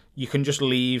footy, you can just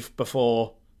leave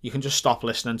before, you can just stop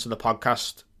listening to the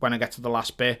podcast when I get to the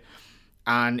last bit.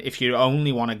 And if you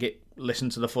only want to listen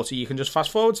to the footy, you can just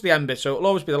fast forward to the end bit. So it'll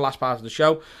always be the last part of the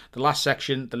show, the last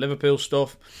section, the Liverpool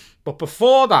stuff. But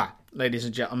before that, ladies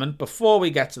and gentlemen, before we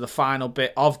get to the final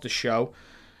bit of the show,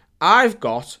 I've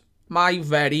got my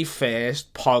very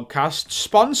first podcast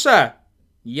sponsor.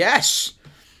 Yes.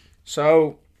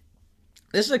 So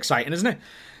this is exciting, isn't it?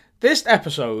 This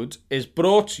episode is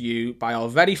brought to you by our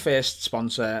very first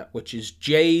sponsor, which is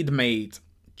Jade Made.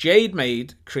 Jade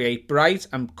Made create bright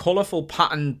and colourful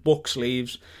patterned book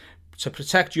sleeves to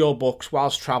protect your books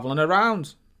whilst travelling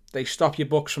around. They stop your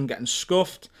books from getting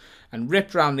scuffed and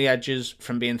ripped around the edges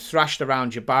from being thrashed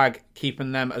around your bag,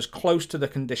 keeping them as close to the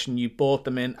condition you bought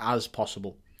them in as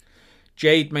possible.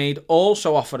 Jade Made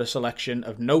also offer a selection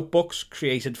of notebooks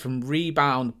created from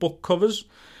rebound book covers,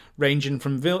 ranging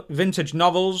from vintage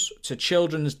novels to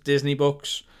children's Disney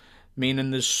books,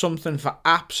 meaning there's something for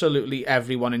absolutely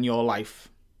everyone in your life.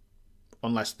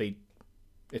 Unless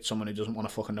it's someone who doesn't want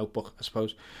a fucking notebook, I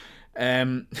suppose.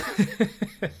 Head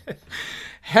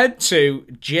to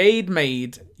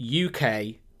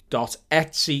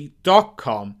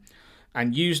jademadeuk.etsy.com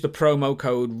and use the promo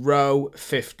code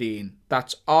ROWE15.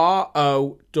 That's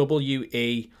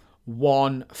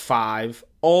ROWE15,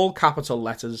 all capital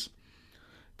letters,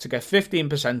 to get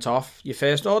 15% off your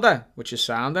first order, which is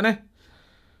sound, innit?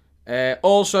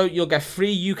 Also, you'll get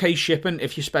free UK shipping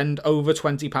if you spend over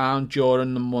 £20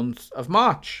 during the month of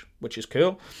March, which is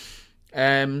cool.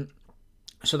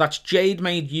 So that's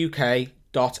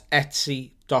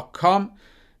jademadeuk.etsy.com,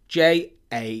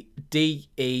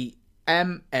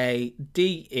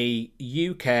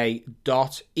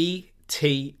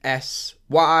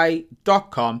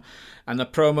 jademadeuk.etsy.com, and the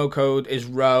promo code is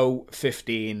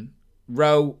ROWE15.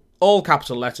 ROWE, all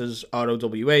capital letters,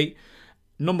 ROWE,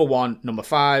 number 1, number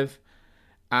 5.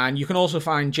 And you can also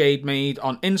find Jade Made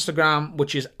on Instagram,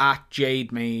 which is at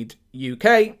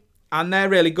JadeMadeUK. And they're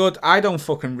really good. I don't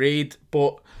fucking read,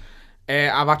 but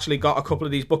I've actually got a couple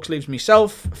of these book sleeves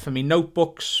myself for me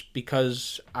notebooks,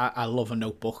 because I love a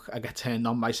notebook. I get turned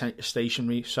on by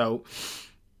stationery. So,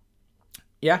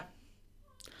 yeah.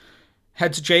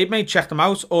 Head to Jade Made, check them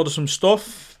out, order some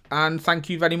stuff. And thank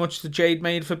you very much to Jade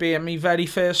Made for being my very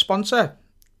first sponsor.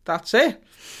 That's it.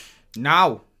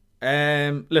 Now,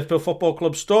 Liverpool Football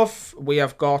Club stuff. We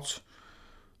have got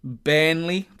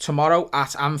Burnley tomorrow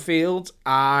at Anfield.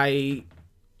 We've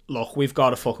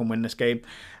got to fucking win this game.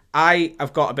 I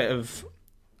have got a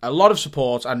lot of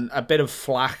support and a bit of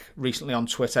flack recently on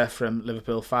Twitter from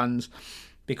Liverpool fans,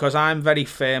 because I'm very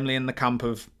firmly in the camp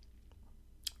of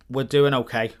we're doing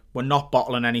okay. We're not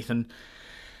bottling anything.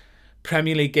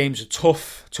 Premier League games are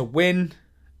tough to win.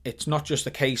 It's not just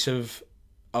a case of,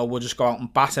 we'll just go out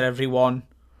and batter everyone.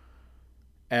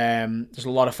 There's a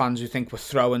lot of fans who think we're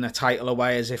throwing the title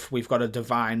away as if we've got a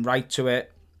divine right to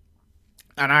it.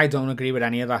 And I don't agree with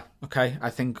any of that, okay? I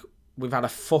think we've had a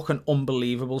fucking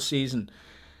unbelievable season.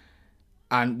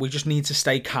 And we just need to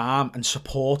stay calm and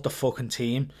support the fucking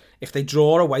team. If they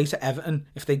draw away to Everton,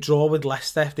 if they draw with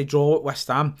Leicester, if they draw with West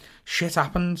Ham, shit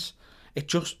happens.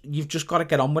 You've just got to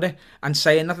get on with it. And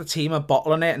saying that the team are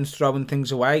bottling it and throwing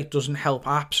things away doesn't help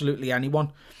absolutely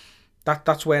anyone.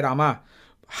 That's where I'm at.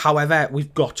 However,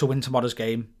 we've got to win tomorrow's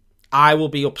game. I will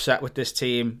be upset with this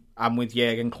team and with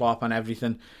Jurgen Klopp and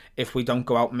everything if we don't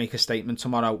go out and make a statement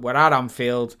tomorrow. We're at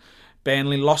Anfield.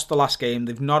 Burnley lost the last game.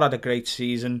 They've not had a great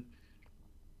season.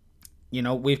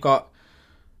 We've got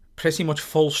pretty much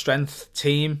full strength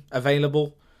team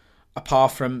available,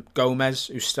 apart from Gomez,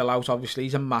 who's still out, obviously.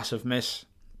 He's a massive miss.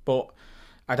 But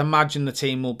I'd imagine the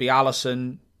team will be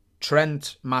Alisson,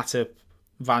 Trent, Matip,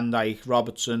 Van Dijk,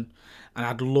 Robertson, and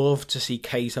I'd love to see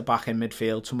Keita back in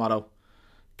midfield tomorrow.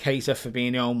 Keita,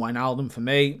 Fabinho and Wijnaldum for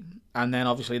me, and then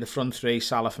obviously the front three,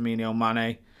 Salah, Firmino,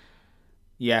 Mane.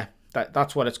 Yeah,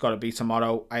 that's what it's got to be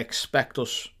tomorrow. I expect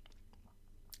us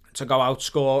to go out,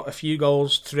 score a few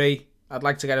goals, 3. I'd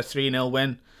like to get a 3-0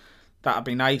 win. That'd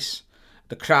be nice.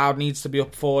 The crowd needs to be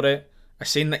up for it. I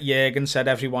seen that Jurgen said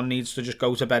everyone needs to just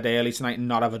go to bed early tonight and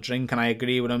not have a drink, and I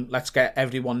agree with him. Let's get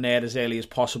everyone there as early as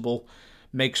possible.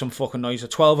 Make some fucking noise. A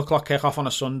 12 o'clock kickoff on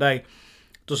a Sunday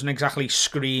doesn't exactly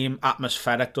scream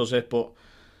atmospheric, does it? But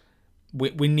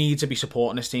we need to be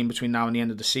supporting this team between now and the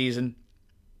end of the season.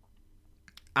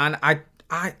 And I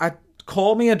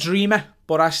call me a dreamer,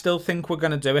 but I still think we're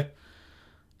going to do it.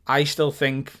 I still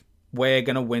think we're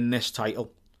going to win this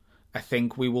title. I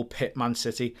think we will pit Man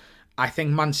City. I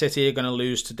think Man City are going to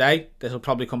lose today. This will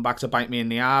probably come back to bite me in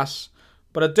the arse.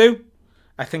 But I do.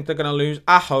 I think they're going to lose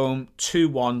at home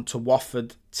 2-1 to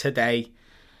Watford today.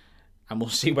 And we'll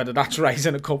see whether that's right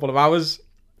in a couple of hours.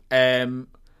 And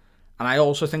I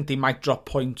also think they might drop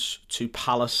points to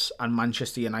Palace and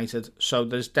Manchester United. So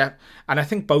there's and I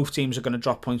think both teams are going to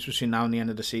drop points between now and the end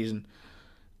of the season.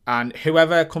 And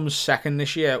whoever comes second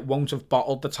this year won't have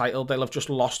bottled the title. They'll have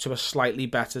just lost to a slightly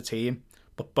better team.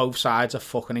 But both sides are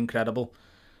fucking incredible.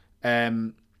 Yeah.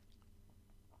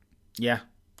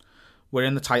 We're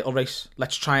in the title race.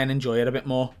 Let's try and enjoy it a bit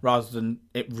more rather than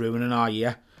it ruining our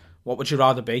year. What would you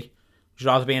rather be? Would you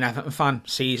rather be an Everton fan,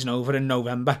 season over in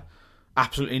November?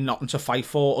 Absolutely nothing to fight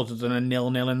for other than a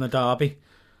 0-0 in the derby.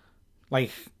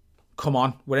 Like, come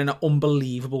on. We're in an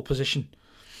unbelievable position.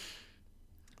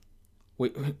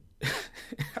 We've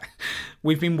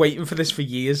been waiting for this for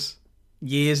years.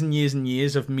 Years and years and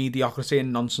years of mediocrity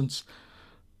and nonsense.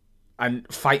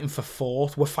 And fighting for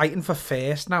fourth. We're fighting for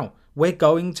first now. We're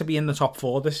going to be in the top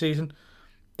 4 this season.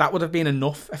 That would have been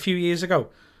enough a few years ago.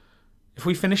 If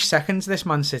we finish second to this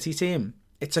Man City team,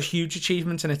 it's a huge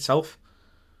achievement in itself.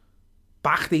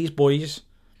 Back these boys.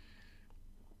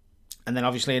 And then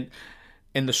obviously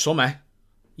in the summer,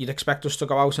 you'd expect us to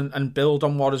go out and build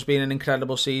on what has been an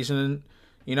incredible season. And,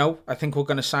 you know, I think we're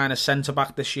going to sign a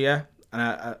centre-back this year.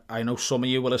 And I know some of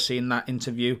you will have seen that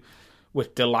interview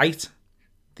with Delight,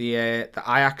 the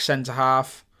Ajax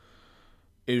centre-half,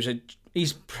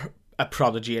 he's a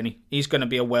prodigy, and he's going to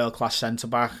be a world-class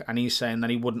centre-back, and he's saying that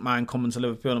he wouldn't mind coming to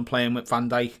Liverpool and playing with Van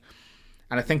Dijk.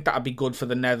 And I think that would be good for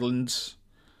the Netherlands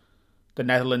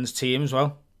team as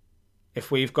well.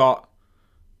 If we've got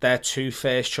their 2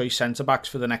 first-choice centre-backs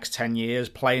for the next 10 years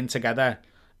playing together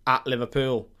at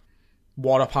Liverpool,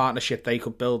 what a partnership they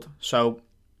could build. So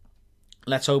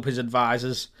let's hope his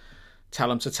advisors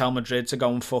tell him to tell Madrid to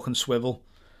go and fucking swivel,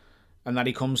 and that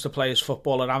he comes to play his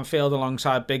football at Anfield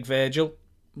alongside Big Virgil.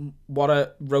 What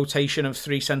a rotation of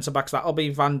 3 centre-backs that'll be.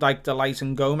 Van Dijk, Delight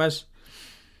and Gomez.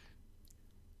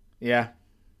 Yeah.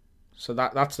 So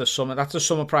that's the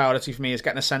summer priority for me, is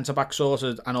getting a centre-back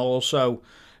sorted and also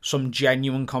some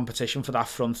genuine competition for that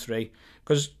front 3.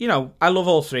 Because, you know, I love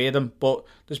all 3 of them, but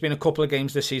there's been a couple of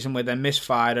games this season where they're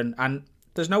misfiring and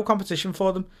there's no competition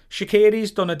for them. Shaqiri's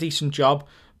done a decent job,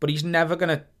 but he's never going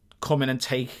to come in and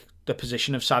take the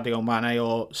position of Sadio Mane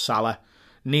or Salah.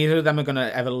 Neither of them are going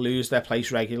to ever lose their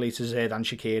place regularly to Zaid and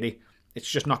Shaqiri. It's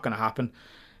just not going to happen.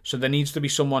 So there needs to be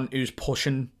someone who's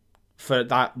pushing for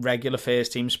that regular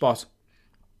first team spot.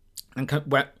 And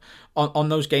on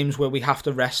those games where we have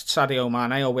to rest Sadio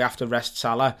Mane or we have to rest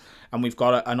Salah, and we've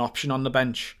got an option on the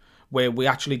bench where we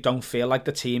actually don't feel like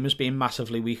the team is being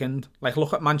massively weakened. Like,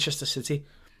 look at Manchester City.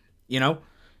 You know,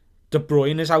 De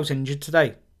Bruyne is out injured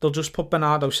today. They'll just put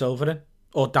Bernardo Silva in,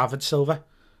 or David Silva.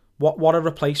 What a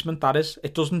replacement that is.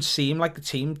 It doesn't seem like the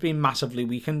team's been massively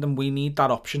weakened, and we need that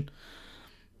option.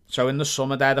 So in the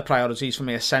summer, they're the priorities for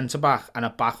me: a centre-back and a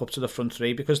back up to the front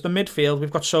 3, because the midfield, we've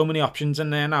got so many options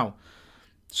in there now.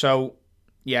 So,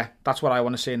 yeah, that's what I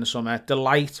want to see in the summer.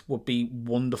 Delight would be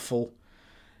wonderful.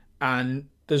 And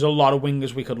there's a lot of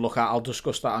wingers we could look at. I'll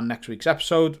discuss that on next week's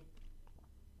episode.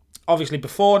 Obviously,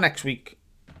 before next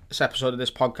week's episode of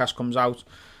this podcast comes out,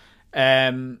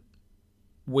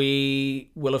 we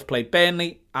will have played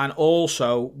Burnley, and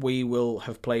also we will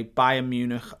have played Bayern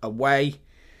Munich away.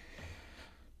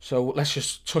 So let's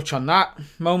just touch on that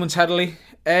momentarily.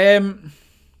 Look,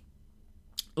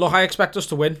 I expect us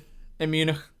to win in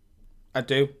Munich. I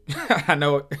do. I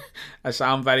know I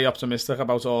sound very optimistic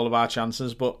about all of our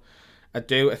chances, but I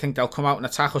do. I think they'll come out and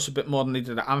attack us a bit more than they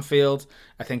did at Anfield.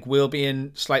 I think we'll be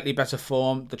in slightly better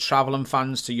form. The travelling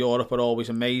fans to Europe are always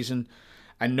amazing.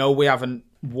 I know we haven't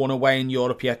won away in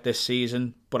Europe yet this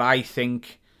season, but I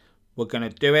think we're going to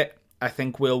do it. I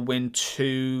think we'll win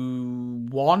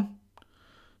 2-1.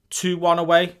 2-1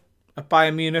 away at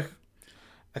Bayern Munich.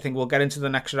 I think we'll get into the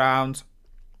next round.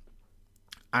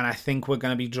 And I think we're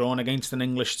going to be drawn against an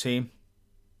English team.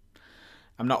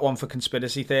 I'm not one for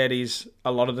conspiracy theories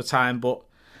a lot of the time, but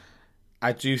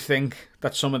I do think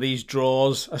that some of these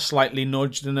draws are slightly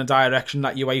nudged in the direction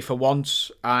that UEFA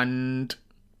wants. And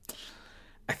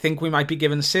I think we might be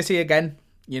given City again.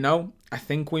 You know, I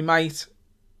think we might.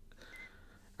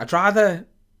 I'd rather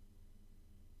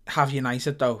have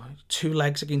United, though. 2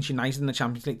 legs against United in the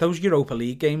Champions League. Those Europa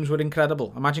League games were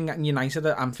incredible. Imagine getting United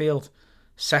at Anfield.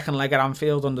 Second leg at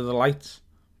Anfield under the lights.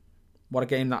 What a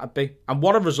game that'd be. And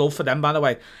what a result for them, by the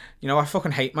way. You know, I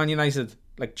fucking hate Man United.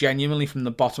 Like, genuinely, from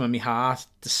the bottom of my heart,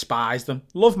 despise them.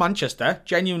 Love Manchester.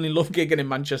 Genuinely love gigging in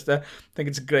Manchester. think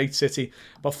it's a great city.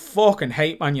 But fucking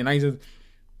hate Man United.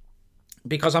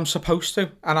 Because I'm supposed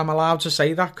to. And I'm allowed to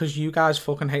say that because you guys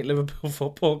fucking hate Liverpool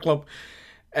Football Club.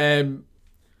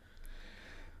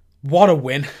 What a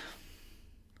win.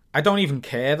 I don't even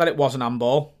care that it wasn't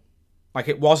handball. Like,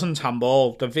 it wasn't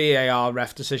handball. The VAR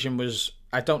ref decision was...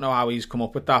 I don't know how he's come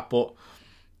up with that, but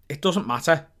it doesn't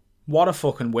matter. What a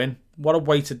fucking win. What a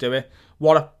way to do it.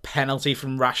 What a penalty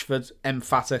from Rashford.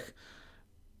 Emphatic.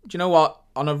 Do you know what?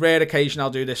 On a rare occasion, I'll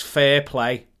do this. Fair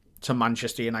play to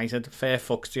Manchester United. Fair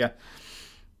fucks to you.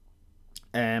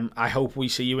 I hope we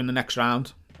see you in the next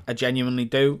round. I genuinely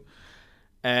do.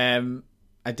 I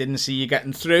didn't see you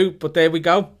getting through, but there we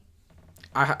go.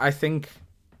 I think...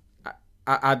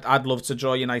 I'd love to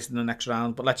draw United in the next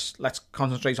round, but let's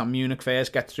concentrate on Munich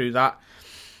first, get through that,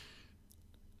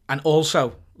 and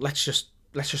also let's just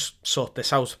sort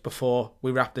this out before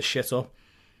we wrap this shit up.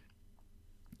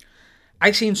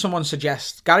 I seen someone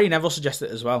suggest, Gary Neville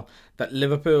suggested as well, that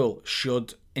Liverpool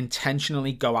should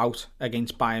intentionally go out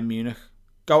against Bayern Munich,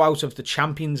 go out of the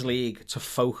Champions League to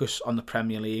focus on the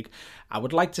Premier League. I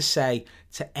would like to say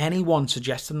to anyone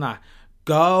suggesting that,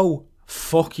 go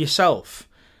fuck yourself.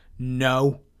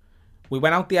 No. We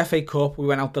went out the FA Cup, we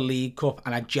went out the League Cup,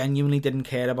 and I genuinely didn't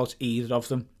care about either of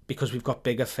them because we've got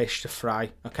bigger fish to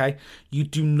fry, okay? You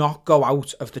do not go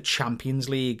out of the Champions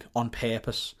League on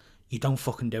purpose. You don't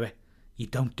fucking do it. You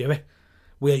don't do it.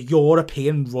 We're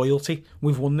European royalty.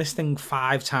 We've won this thing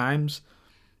 5 times.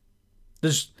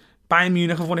 Bayern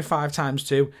Munich have won it 5 times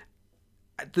too.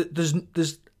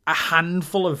 There's a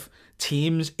handful of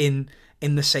teams in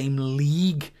the same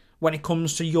league when it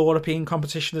comes to European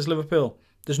competition as Liverpool.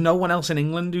 There's no one else in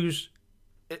England who's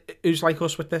like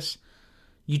us with this.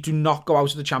 You do not go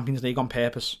out of the Champions League on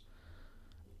purpose.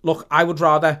 Look, I would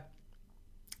rather,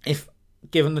 if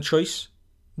given the choice,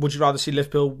 would you rather see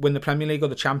Liverpool win the Premier League or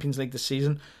the Champions League this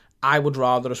season? I would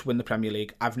rather us win the Premier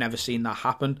League. I've never seen that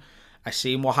happen. I've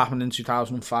seen what happened in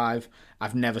 2005.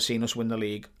 I've never seen us win the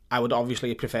league. I would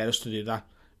obviously prefer us to do that.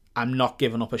 I'm not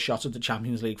giving up a shot at the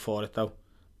Champions League for it, though.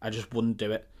 I just wouldn't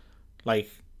do it.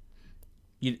 Like,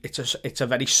 it's a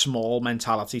very small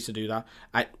mentality to do that.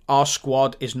 Our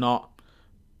squad is not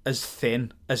as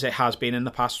thin as it has been in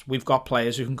the past. We've got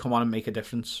players who can come on and make a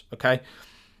difference, okay?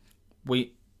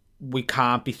 We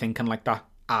can't be thinking like that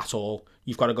at all.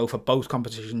 You've got to go for both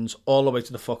competitions all the way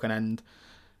to the fucking end.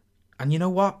 And you know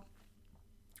what?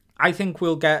 I think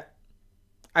we'll get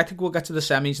to the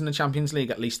semis in the Champions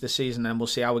League at least this season, and we'll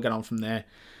see how we get on from there.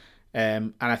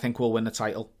 And I think we'll win the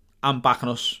title. I'm backing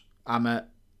us. I'm a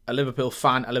Liverpool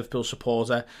fan, a Liverpool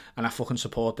supporter, and I fucking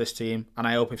support this team. And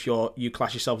I hope if you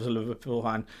class yourself as a Liverpool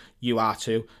fan, you are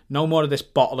too. No more of this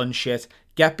bottling shit.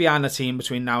 Get behind the team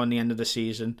between now and the end of the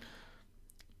season.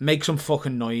 Make some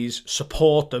fucking noise.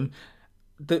 Support them.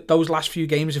 Those last few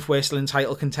games, if we're still in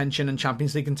title contention and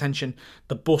Champions League contention,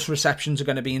 the bus receptions are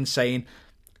going to be insane.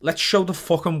 Let's show the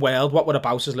fucking world what we're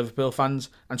about as Liverpool fans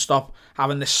and stop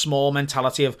having this small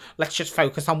mentality of let's just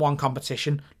focus on one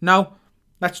competition. No,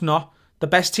 let's not. The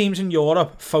best teams in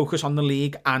Europe focus on the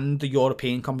league and the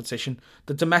European competition.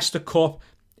 The domestic cup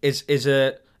is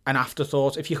an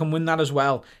afterthought. If you can win that as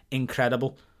well,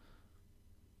 incredible.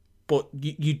 But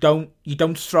you don't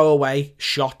throw away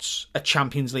shots at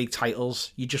Champions League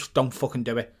titles. You just don't fucking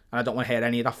do it. And I don't want to hear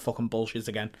any of that fucking bullshit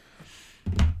again.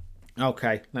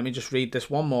 Okay, let me just read this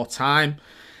one more time.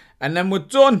 And then we're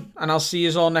done. And I'll see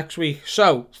you all next week.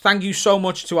 So, thank you so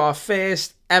much to our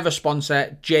first ever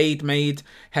sponsor, Jade Made.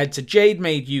 Head to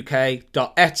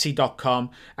jademadeuk.etsy.com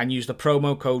and use the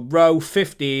promo code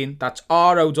ROWE15. That's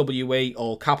ROWE,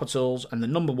 all capitals, and the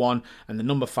number 1 and the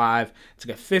number 5 to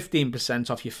get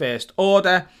 15% off your first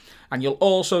order. And you'll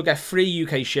also get free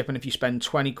UK shipping if you spend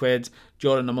 20 quid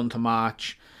during the month of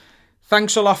March.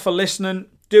 Thanks a lot for listening.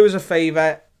 Do us a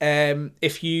favour.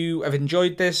 If you have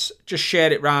enjoyed this, just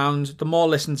share it round. The more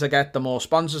listens I get, the more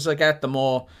sponsors I get, the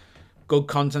more good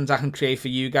content I can create for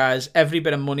you guys. Every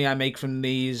bit of money I make from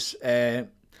these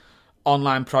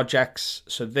online projects,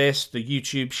 so this, the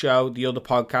YouTube show, the other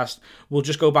podcast, will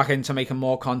just go back into making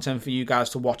more content for you guys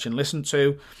to watch and listen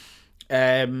to.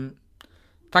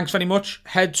 Thanks very much.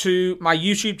 Head to my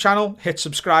YouTube channel, hit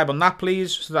subscribe on that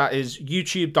please. So that is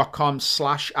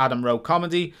youtube.com/Adam Rowe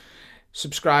Comedy.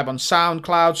 Subscribe on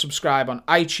SoundCloud, subscribe on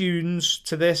iTunes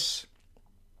to this.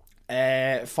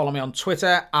 Follow me on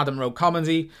Twitter, Adam Rowe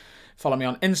Comedy. Follow me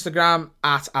on Instagram,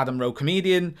 @Adam Rowe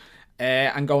Comedian.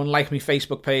 And go and like my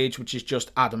Facebook page, which is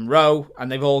just Adam Rowe. And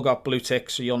they've all got blue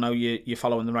ticks, so you'll know you're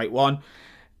following the right one.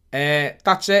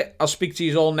 That's it. I'll speak to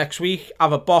you all next week.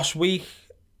 Have a boss week.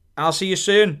 And I'll see you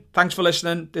soon. Thanks for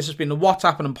listening. This has been the What's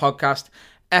Happening podcast,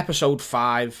 episode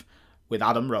 5 with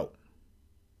Adam Rowe.